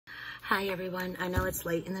Hi everyone, I know it's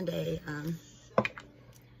late in the day.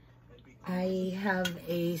 I have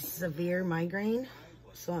a severe migraine,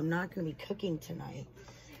 so I'm not going to be cooking tonight.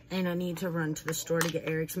 And I need to run to the store to get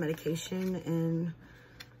Eric's medication and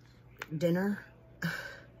dinner.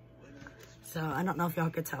 So I don't know if y'all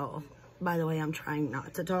could tell. By the way, I'm trying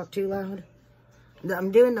not to talk too loud.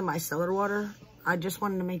 I'm doing the micellar water. I just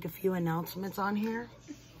wanted to make a few announcements on here.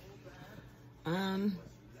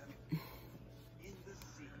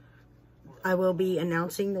 I will be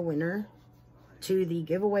announcing the winner to the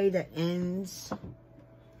giveaway that ends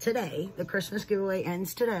today. The Christmas giveaway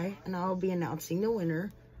ends today, and I'll be announcing the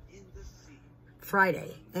winner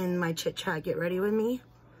Friday in my chit chat. Get ready with me,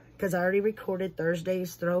 because I already recorded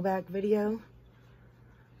Thursday's throwback video.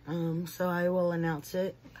 So I will announce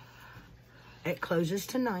it. It closes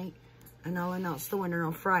tonight, and I'll announce the winner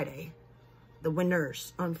on Friday. The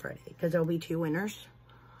winners on Friday, because there'll be 2 winners.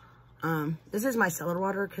 This is micellar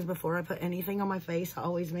water, because before I put anything on my face, I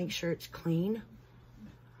always make sure it's clean.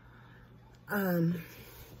 Since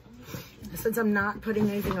I'm not putting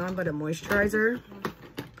anything on but a moisturizer,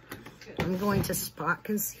 I'm going to spot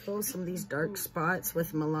conceal some of these dark spots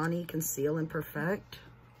with Milani Conceal and Perfect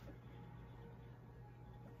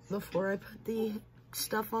before I put the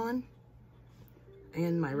stuff on.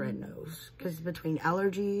 And my red nose, because between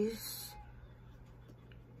allergies,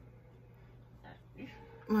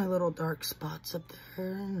 my little dark spots up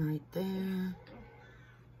there and right there.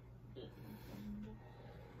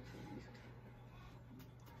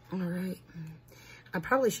 All right. I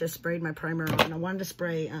probably should have sprayed my primer on. I wanted to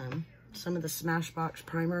spray some of the Smashbox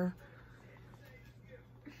primer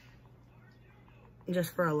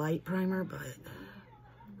just for a light primer, but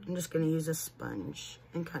I'm just going to use a sponge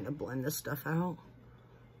and kind of blend this stuff out.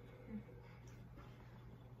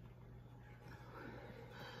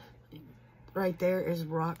 Right there is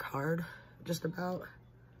rock hard, just about,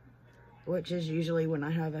 which is usually when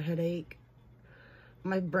I have a headache.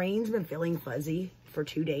 My brain's been feeling fuzzy for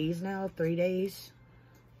 2 days now, 3 days.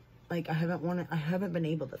 Like I haven't been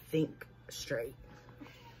able to think straight.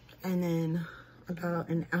 And then about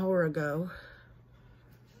an hour ago,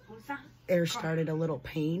 Air started a little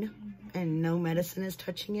pain, and no medicine is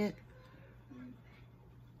touching it.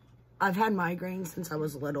 I've had migraines since I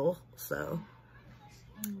was little, so.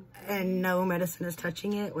 And no medicine is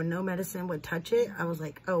touching it. When no medicine would touch it, I was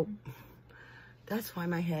like, oh, that's why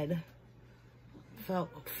my head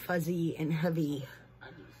felt fuzzy and heavy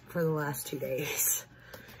for the last 2 days.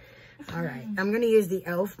 All right, I'm going to use the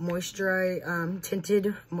e.l.f.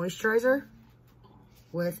 Tinted Moisturizer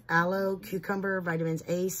with aloe, cucumber, vitamins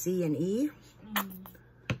A, C, and E.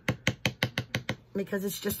 Because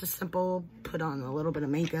it's just a simple put on a little bit of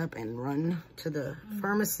makeup and run to the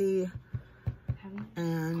pharmacy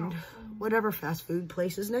and whatever fast food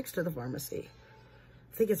place is next to the pharmacy.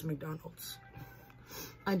 I think it's McDonald's.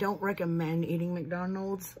 I don't recommend eating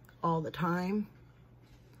McDonald's all the time,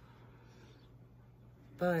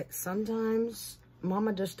 but sometimes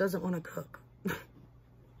Mama just doesn't want to cook.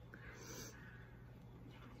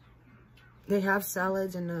 They have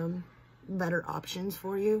salads and better options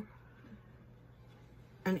for you.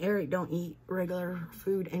 And Eric don't eat regular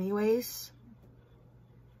food anyways.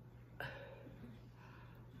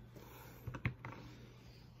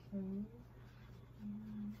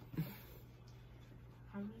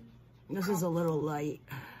 This is a little light,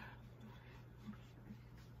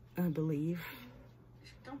 I believe.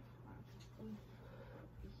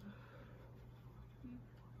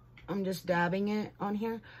 I'm just dabbing it on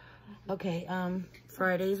here. Okay,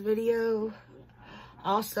 Friday's video.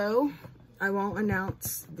 Also, I won't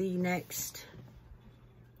announce the next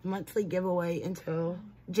monthly giveaway until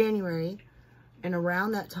January. And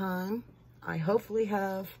around that time, I hopefully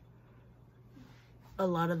have a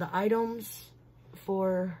lot of the items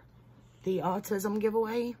for the autism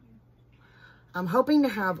giveaway. I'm hoping to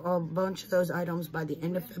have a bunch of those items by the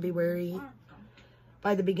end of February,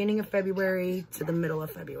 by the beginning of February to the middle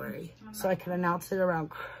of February. So I can announce it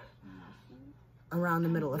around the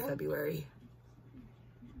middle of February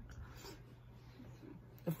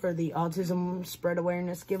for the autism spread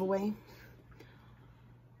awareness giveaway,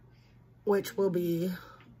 which will be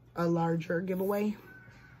a larger giveaway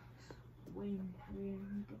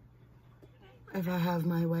if I have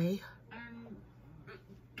my way.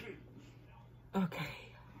 Okay,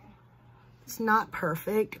 it's not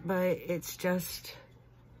perfect, but it's just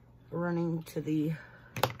running to the,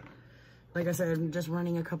 like I said, I'm just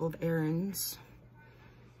running a couple of errands.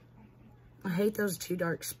 I hate those 2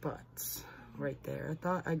 dark spots right there. I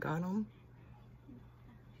thought I got them,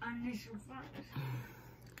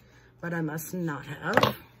 but I must not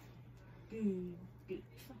have.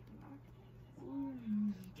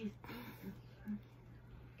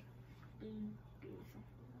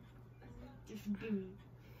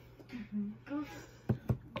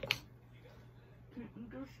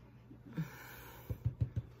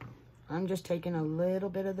 I'm just taking a little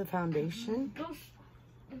bit of the foundation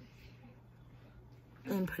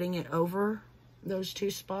and putting it over those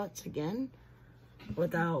two spots again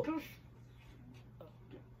with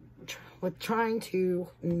trying to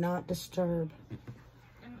not disturb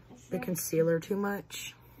the concealer too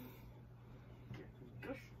much.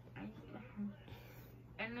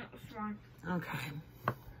 Okay.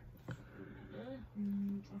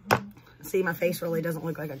 See, my face really doesn't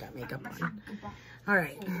look like I got makeup on. All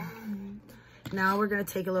right. Now we're going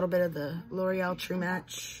to take a little bit of the L'Oreal True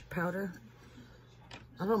Match powder.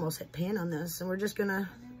 I've almost hit pan on this, and we're just going to...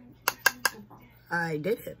 I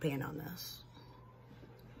did hit pan on this.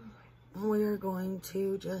 And we're going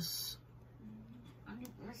to just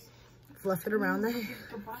fluff it around the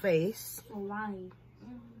face.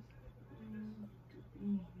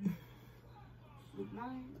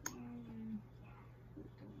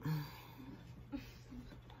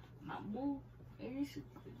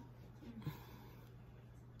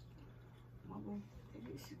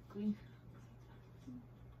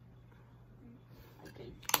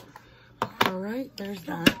 All right, there's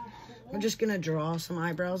that. We're just gonna draw some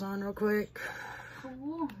eyebrows on real quick.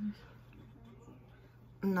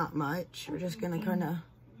 Not much. We're just gonna kind of,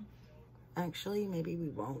 actually, maybe we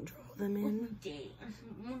won't draw them in.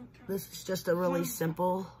 This is just a really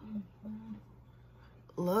simple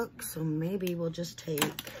look, so maybe we'll just take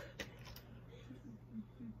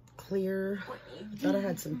clear. I thought I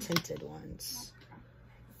had some tinted ones.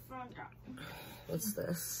 What's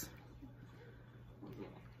this?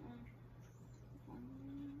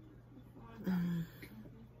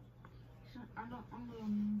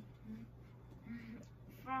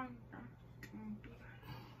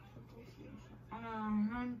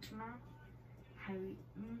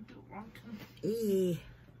 You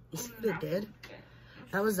see what it did?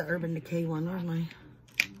 That was the Urban Decay one. Where's my...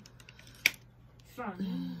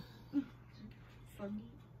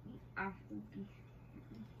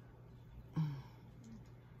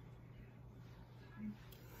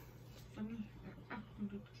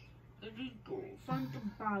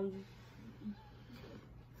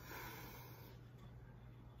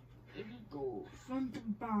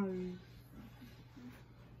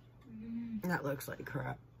 That looks like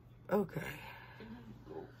crap. Okay.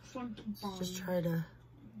 Let's just try to...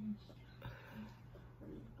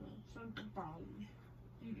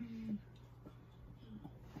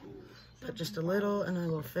 put just a little, and I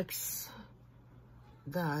will fix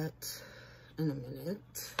that in a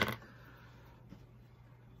minute.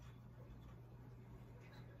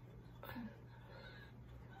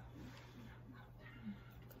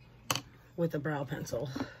 With a brow pencil.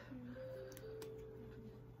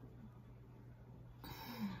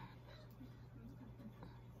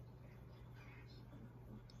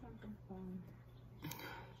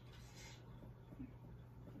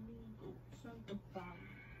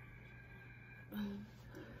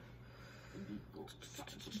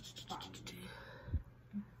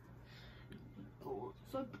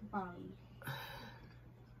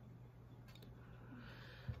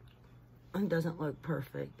 It doesn't look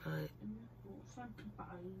perfect, but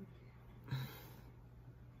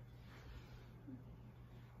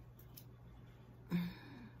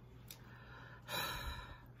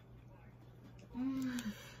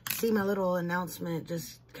see, my little announcement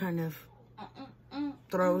just kind of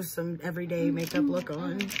throws some everyday makeup look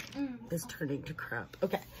on. It's turning to crap.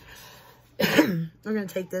 Okay. We're going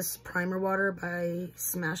to take this primer water by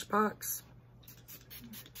Smashbox.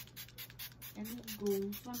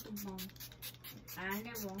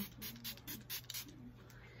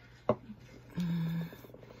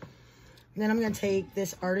 Then I'm going to take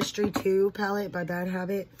this Artistry 2 palette by Bad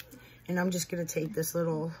Habit. And I'm just going to take this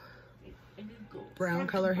little brown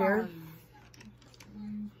color here.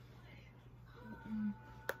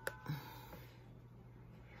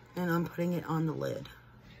 And I'm putting it on the lid.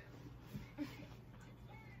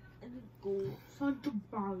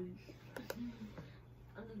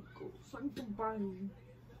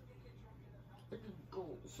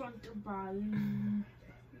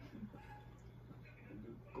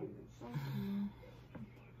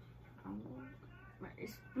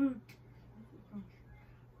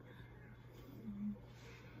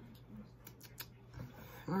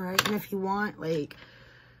 All right, and if you want, like,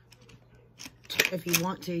 if you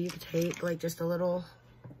want to, you could take like just a little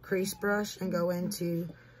crease brush and go into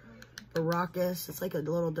Baracus. It's like a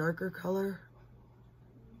little darker color.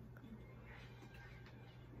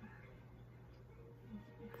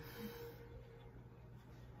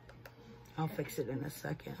 I'll fix it in a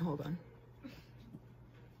second. Hold on.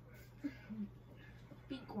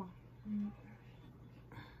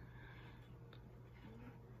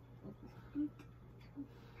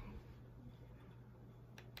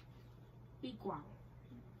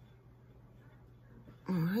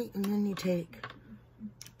 All right, and then you take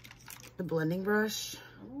the blending brush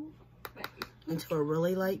into a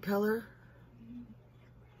really light color.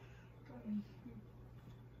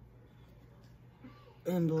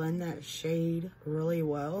 And blend that shade really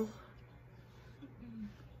well.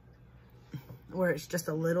 Where it's just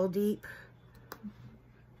a little deep.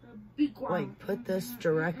 Like, put this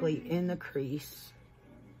directly in the crease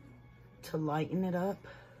to lighten it up.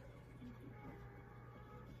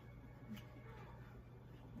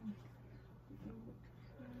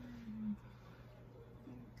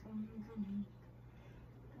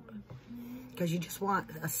 Because you just want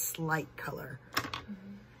a slight color,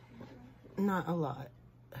 not a lot.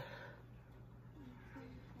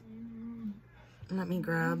 Let me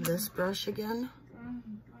grab this brush again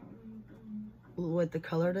with the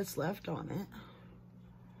color that's left on it.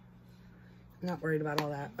 Not worried about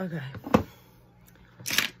all that. Okay.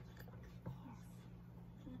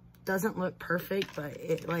 Doesn't look perfect, but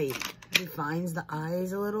it like defines the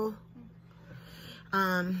eyes a little.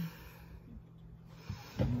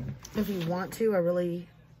 If you want to, I really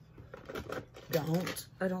don't,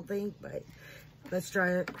 I don't think, but let's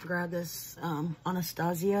try it. Grab this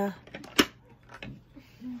Anastasia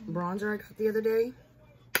bronzer I got the other day.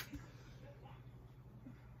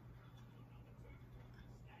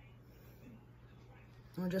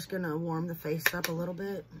 We're just gonna warm the face up a little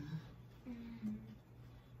bit.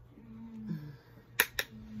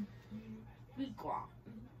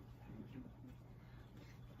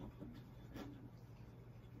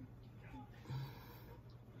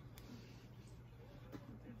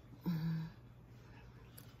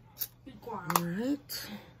 All right.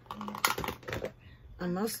 I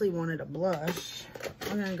mostly wanted a blush.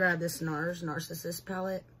 I'm gonna grab this NARS Narcissus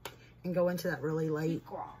palette and go into that really light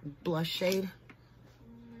blush shade.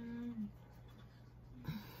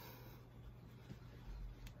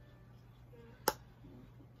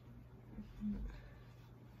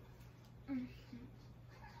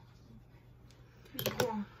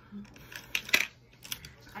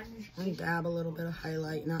 And dab a little bit of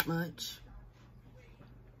highlight, not much.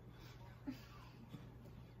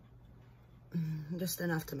 Just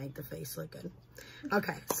enough to make the face look good.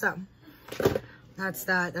 Okay, so that's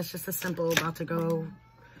that. That's just a simple about to go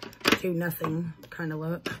to nothing kind of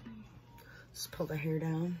look. Just pull the hair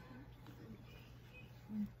down.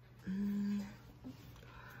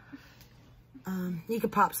 You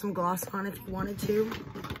could pop some gloss on if you wanted to.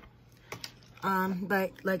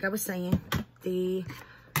 But like I was saying, the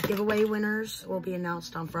giveaway winners will be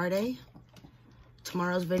announced on Friday.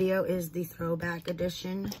 Tomorrow's video is the throwback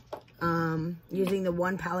edition. Using the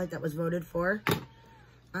one palette that was voted for.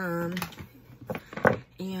 And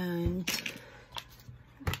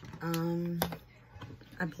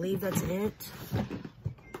I believe that's it.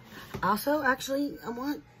 Also, actually, I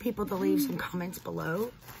want people to leave some comments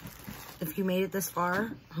below. If you made it this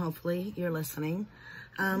far, hopefully you're listening.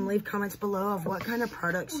 Leave comments below of what kind of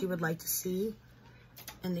products you would like to see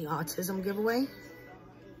in the autism giveaway.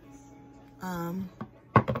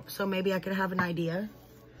 So maybe I could have an idea.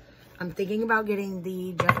 I'm thinking about getting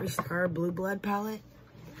the Jeffree Star Blue Blood palette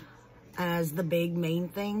as the big main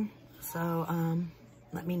thing. So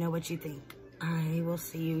let me know what you think. I will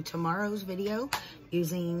see you tomorrow's video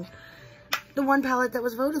using the one palette that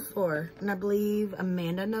was voted for. And I believe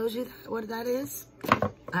Amanda knows what that is.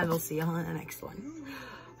 I will see you on the next one.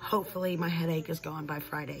 Hopefully my headache is gone by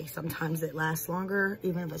Friday. Sometimes it lasts longer.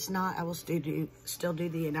 Even if it's not, I will still do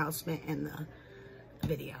the announcement in the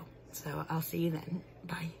video. So I'll see you then.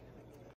 Bye.